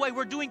all away.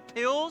 We're doing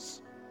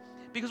pills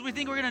because we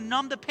think we're going to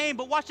numb the pain.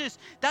 But watch this.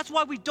 That's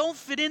why we don't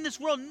fit in this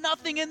world.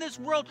 Nothing in this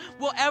world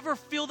will ever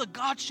fill the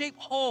God-shaped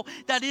hole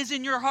that is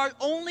in your heart.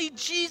 Only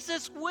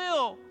Jesus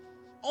will.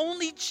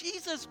 Only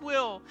Jesus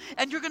will.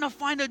 And you're going to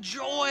find a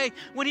joy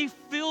when He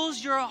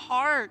fills your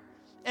heart.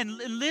 and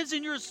lives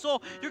in your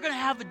soul, you're going to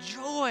have a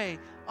joy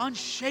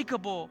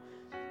unshakable,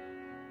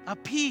 a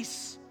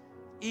peace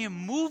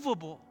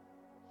immovable,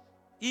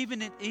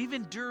 even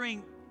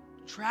during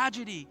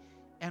tragedy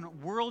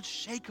and world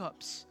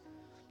shakeups.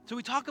 So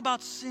we talk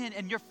about sin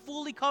and you're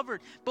fully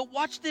covered. But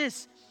watch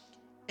this.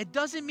 It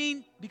doesn't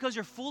mean because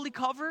you're fully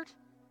covered,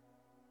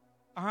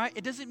 all right,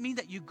 it doesn't mean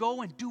that you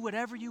go and do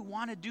whatever you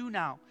want to do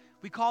now.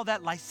 We call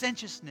that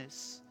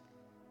licentiousness.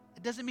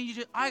 It doesn't mean you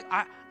just,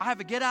 I have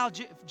a get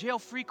out jail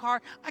free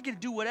card. I get to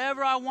do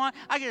whatever I want.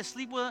 I get to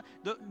sleep with,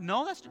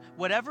 no, that's,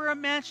 whatever a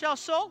man shall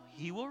sow,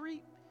 he will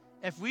reap.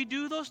 If we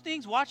do those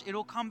things, watch,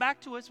 it'll come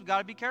back to us. We got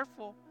to be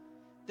careful.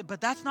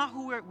 But that's not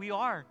who we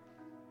are.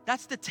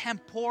 That's the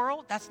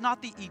temporal. That's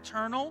not the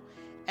eternal.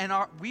 And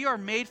we are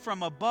made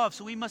from above.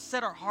 So we must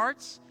set our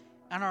hearts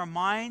and our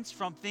minds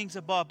from things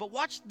above. But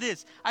watch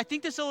this. I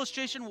think this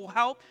illustration will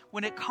help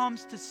when it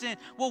comes to sin.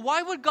 Well,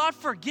 why would God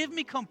forgive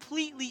me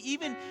completely,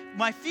 even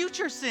my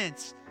future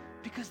sins?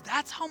 Because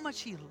that's how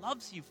much He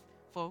loves you,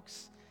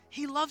 folks.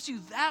 He loves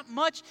you that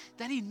much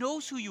that He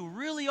knows who you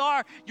really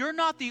are. You're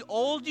not the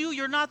old you.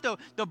 You're not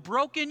the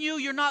broken you.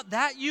 You're not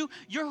that you.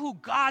 You're who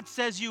God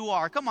says you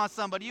are. Come on,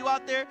 somebody. You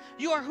out there?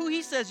 You are who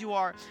He says you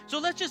are. So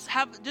let's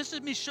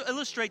let me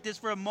illustrate this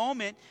for a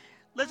moment.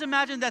 Let's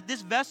imagine that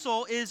this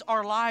vessel is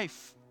our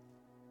life.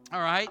 All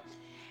right?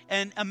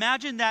 And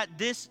imagine that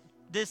this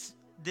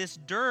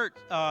dirt,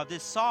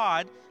 this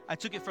sod, I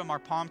took it from our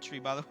palm tree,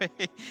 by the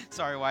way.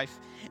 Sorry, wife.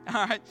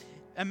 All right.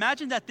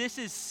 Imagine that this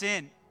is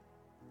sin.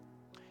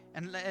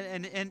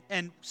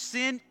 And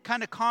sin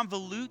kind of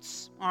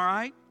convolutes, all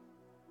right?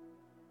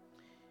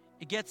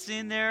 It gets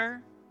in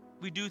there.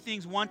 We do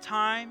things one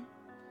time.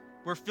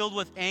 We're filled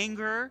with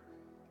anger.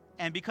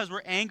 And because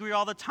we're angry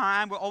all the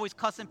time, we're always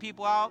cussing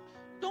people out.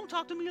 Don't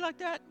talk to me like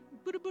that.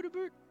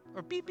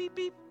 Or beep, beep,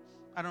 beep.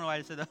 I don't know why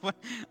I said that one.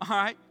 All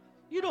right?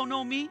 You don't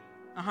know me.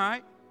 All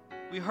right?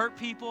 We hurt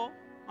people.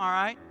 All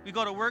right? We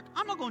go to work.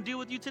 I'm not going to deal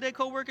with you today,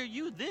 coworker.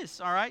 You this.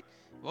 All right?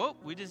 Well,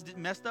 we just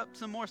messed up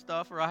some more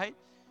stuff, right?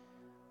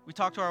 We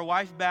talk to our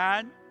wife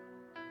bad.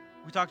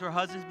 We talk to our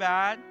husbands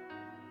bad.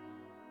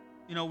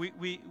 You know,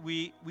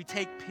 we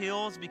take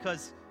pills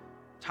because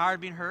tired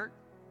of being hurt.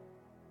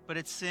 But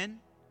it's sin.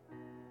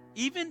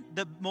 Even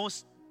the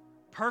most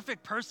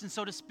perfect person,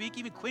 so to speak,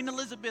 even Queen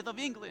Elizabeth of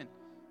England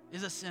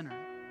is a sinner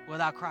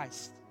without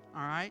Christ.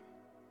 All right?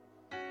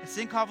 And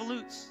sin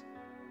convolutes.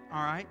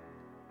 All right?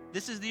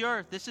 This is the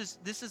earth. This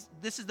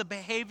is the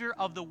behavior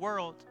of the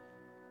world.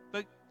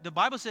 But the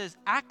Bible says,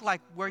 act like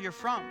where you're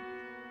from.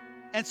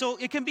 And so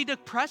it can be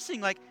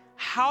depressing. Like,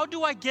 how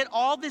do I get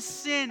all this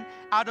sin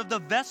out of the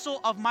vessel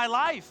of my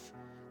life?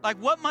 Like,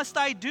 what must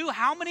I do?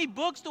 How many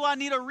books do I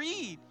need to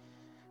read?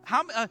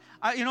 I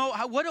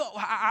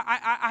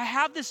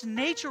have this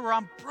nature where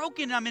I'm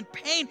broken and I'm in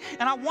pain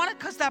and I want to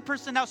cuss that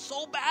person out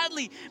so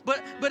badly,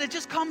 but it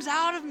just comes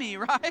out of me,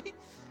 right?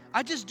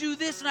 I just do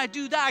this and I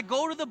do that. I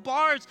go to the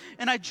bars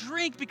and I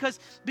drink because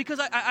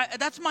I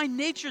that's my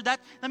nature. Let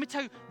me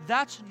tell you,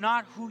 that's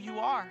not who you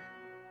are.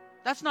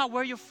 That's not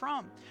where you're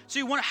from. So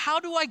you wonder, how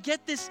do I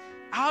get this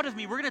out of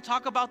me? We're going to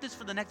talk about this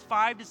for the next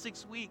 5 to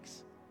 6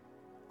 weeks.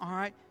 All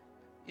right?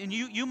 And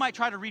you might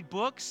try to read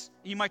books.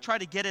 You might try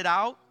to get it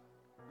out.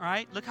 All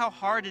right? Look how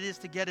hard it is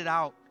to get it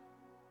out.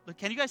 Look,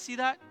 can you guys see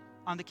that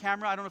on the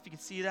camera? I don't know if you can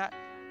see that.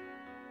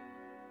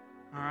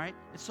 All right?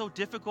 It's so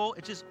difficult.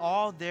 It's just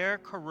all there,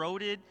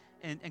 corroded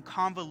and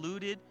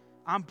convoluted.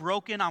 I'm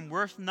broken. I'm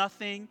worth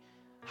nothing.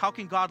 How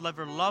can God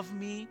ever love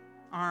me?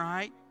 All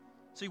right?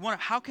 So you wonder,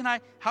 how can I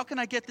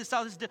get this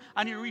out?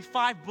 I need to read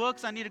 5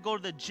 books. I need to go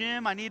to the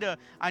gym. I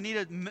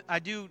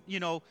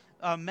do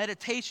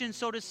meditation,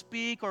 so to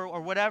speak, or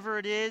whatever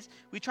it is.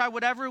 We try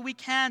whatever we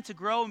can to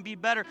grow and be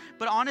better.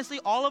 But honestly,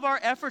 all of our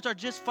efforts are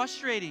just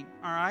frustrating,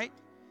 all right?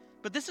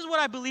 But this is what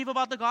I believe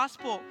about the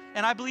gospel,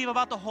 and I believe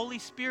about the Holy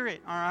Spirit,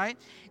 all right?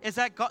 Is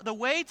that God, the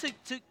way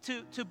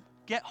to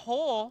get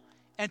whole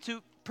and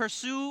to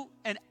pursue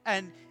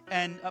and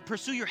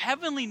pursue your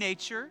heavenly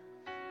nature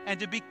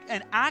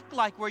and act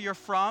like where you're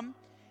from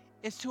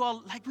is to,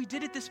 like we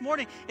did it this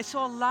morning, is to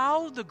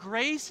allow the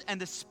grace and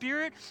the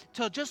Spirit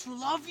to just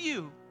love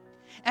you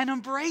and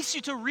embrace you,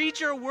 to read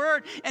your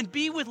word and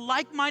be with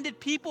like-minded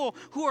people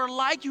who are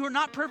like you, who are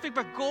not perfect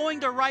but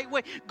going the right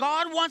way.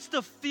 God wants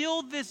to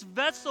fill this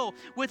vessel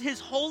with His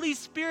Holy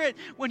Spirit.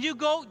 When you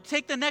go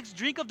take the next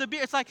drink of the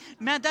beer, it's like,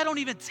 man, that don't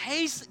even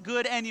taste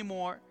good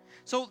anymore.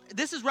 So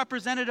this is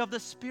representative of the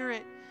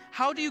Spirit.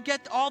 How do you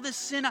get all this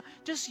sin out?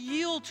 Just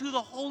yield to the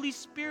Holy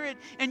Spirit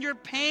in your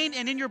pain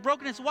and in your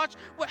brokenness. Watch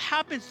what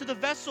happens to the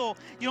vessel.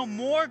 You know,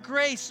 more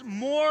grace,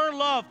 more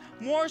love,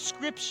 more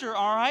scripture,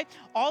 all right?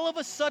 All of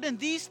a sudden,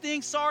 these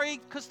things,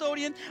 sorry,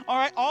 custodian, all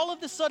right? All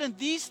of a sudden,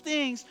 these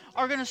things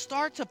are going to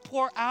start to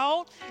pour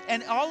out.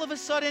 And all of a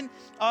sudden,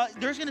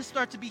 there's going to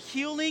start to be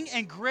healing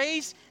and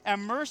grace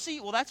and mercy.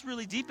 Well, that's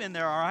really deep in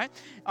there, all right?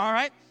 All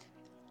right?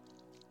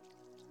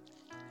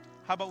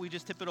 How about we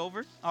just tip it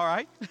over? All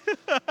right.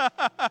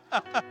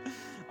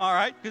 All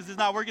right, because it's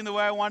not working the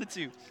way I want it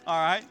to.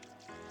 All right.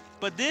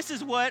 But this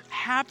is what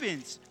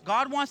happens.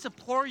 God wants to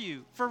pour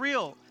you, for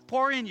real,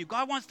 pour in you.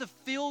 God wants to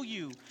fill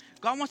you.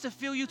 God wants to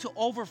fill you to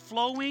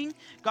overflowing.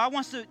 God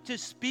wants to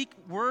speak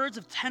words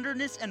of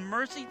tenderness and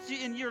mercy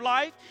in your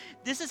life.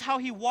 This is how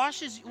he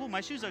washes you. Oh,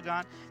 my shoes are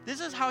gone.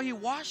 This is how he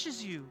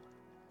washes you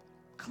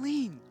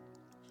clean.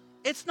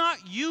 It's not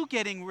you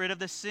getting rid of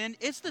the sin.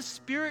 It's the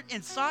Spirit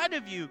inside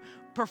of you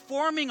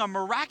performing a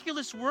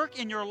miraculous work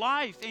in your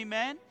life.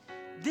 Amen.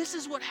 This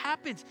is what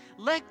happens.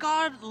 Let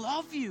God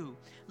love you.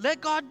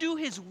 Let God do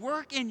his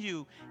work in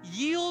you.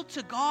 Yield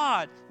to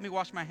God. Let me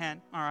wash my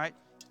hand. All right.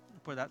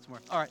 Put that somewhere.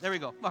 All right, there we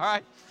go. All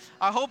right.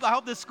 I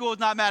hope this school is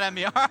not mad at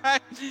me. All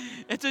right.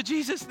 It's a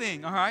Jesus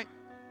thing. All right.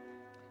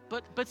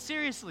 But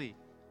seriously,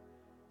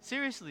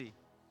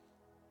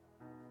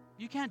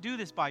 you can't do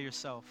this by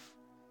yourself.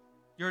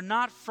 You're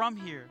not from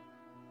here.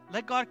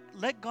 Let God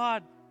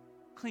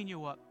clean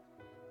you up.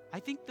 I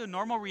think the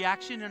normal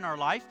reaction in our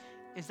life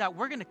is that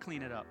we're going to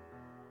clean it up.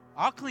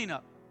 I'll clean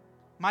up.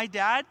 My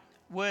dad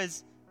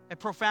was a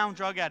profound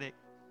drug addict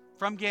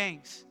from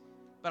gangs,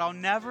 but I'll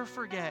never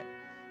forget.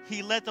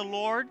 He let the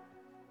Lord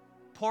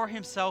pour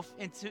himself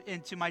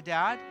into my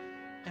dad,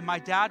 and my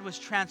dad was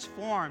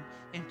transformed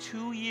in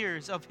 2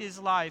 years of his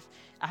life,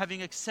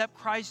 having accepted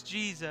Christ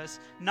Jesus,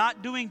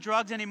 not doing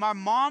drugs anymore.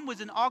 Mom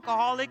was an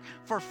alcoholic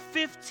for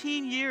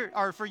 15 years,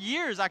 or for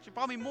years, actually,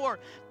 probably more.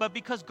 But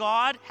because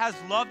God has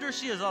loved her,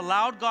 she has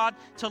allowed God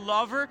to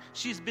love her.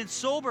 She's been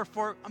sober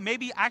for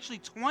maybe actually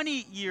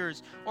 20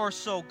 years or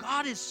so.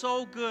 God is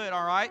so good,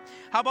 all right?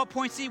 How about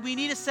point C? We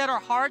need to set our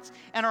hearts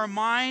and our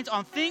minds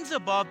on things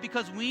above,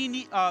 because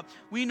we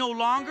no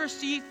longer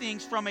see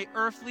things from an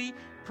earthly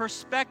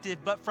perspective,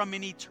 but from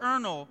an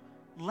eternal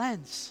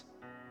lens.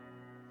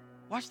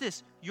 Watch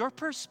this. Your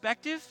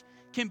perspective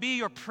can be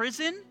your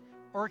prison,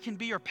 or it can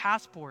be your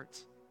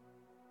passport.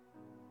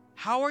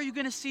 How are you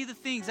going to see the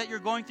things that you're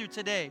going through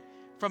today?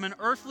 From an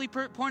earthly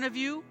point of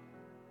view,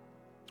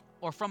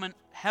 or from a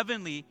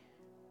heavenly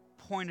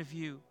point of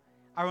view?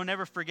 I will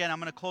never forget. I'm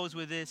going to close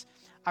with this.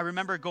 I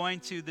remember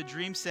going to the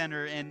Dream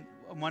Center, and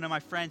one of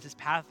my friends is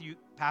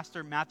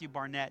Pastor Matthew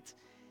Barnett.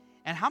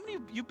 And how many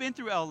of you been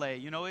through LA?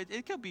 You know,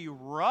 it could be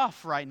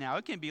rough right now.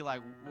 It can be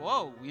like,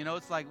 whoa, you know,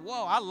 it's like,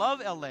 whoa, I love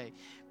LA.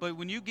 But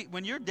when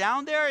you're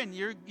down there and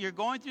you're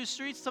going through the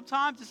streets,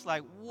 sometimes it's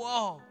like,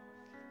 whoa.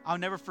 I'll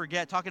never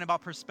forget, talking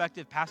about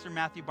perspective, Pastor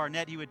Matthew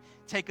Barnett, he would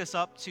take us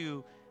up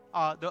to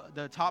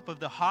the top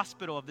of the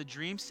hospital of the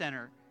Dream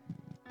Center.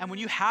 And when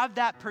you have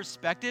that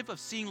perspective of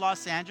seeing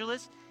Los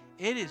Angeles,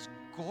 it is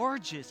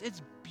gorgeous.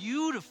 It's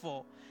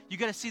beautiful. You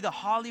got to see the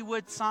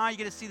Hollywood sign. You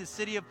got to see the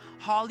city of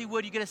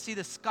Hollywood. You got to see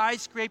the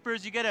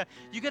skyscrapers. You get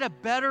a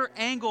better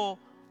angle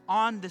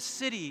on the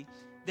city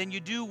than you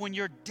do when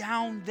you're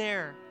down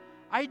there.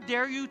 I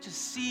dare you to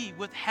see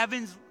with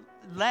heaven's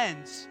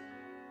lens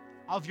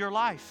of your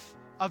life,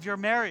 of your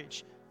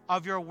marriage,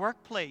 of your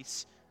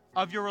workplace,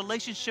 of your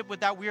relationship with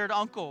that weird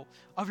uncle,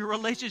 of your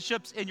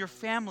relationships in your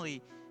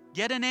family.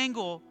 Get an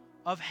angle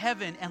of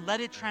heaven and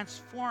let it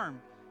transform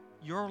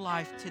your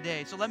life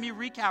today. So let me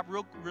recap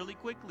really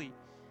quickly.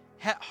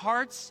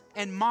 Hearts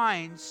and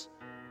minds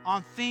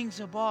on things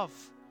above.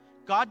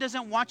 God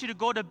doesn't want you to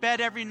go to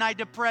bed every night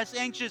depressed,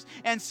 anxious,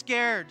 and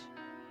scared,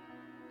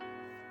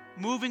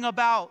 moving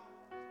about.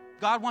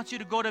 God wants you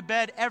to go to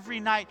bed every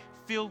night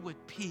filled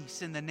with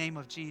peace in the name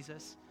of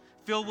Jesus,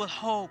 filled with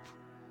hope,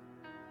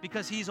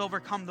 because he's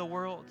overcome the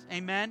world.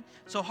 Amen?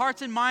 So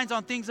hearts and minds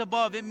on things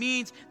above. It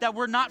means that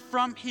we're not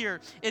from here.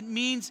 It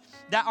means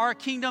that our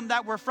kingdom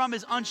that we're from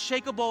is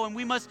unshakable, and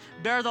we must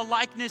bear the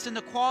likeness and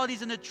the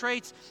qualities and the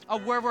traits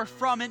of where we're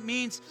from. It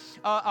means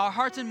our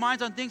hearts and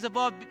minds on things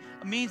above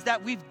means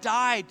that we've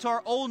died to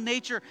our old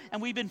nature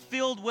and we've been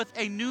filled with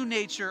a new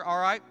nature, all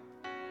right?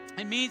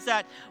 It means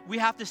that we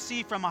have to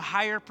see from a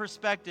higher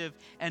perspective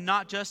and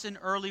not just an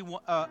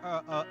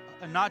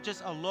not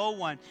just a low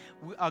one.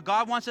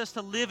 God wants us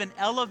to live an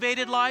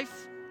elevated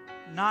life,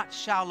 not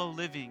shallow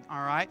living,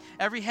 all right?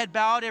 Every head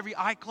bowed, every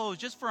eye closed,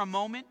 just for a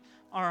moment,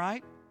 all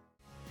right?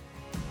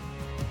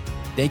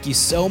 Thank you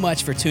so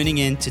much for tuning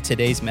in to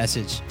today's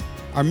message.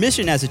 Our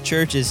mission as a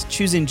church is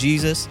choosing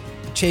Jesus,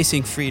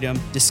 chasing freedom,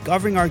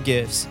 discovering our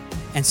gifts,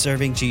 and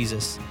serving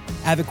Jesus.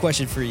 I have a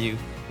question for you.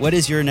 What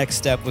is your next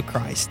step with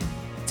Christ?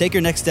 Take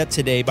your next step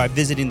today by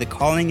visiting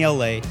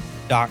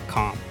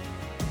thecallingla.com.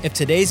 If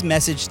today's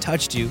message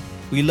touched you,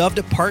 we love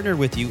to partner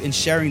with you in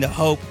sharing the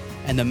hope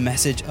and the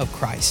message of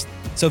Christ.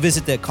 So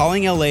visit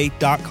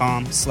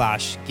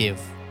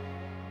thecallingla.com/give.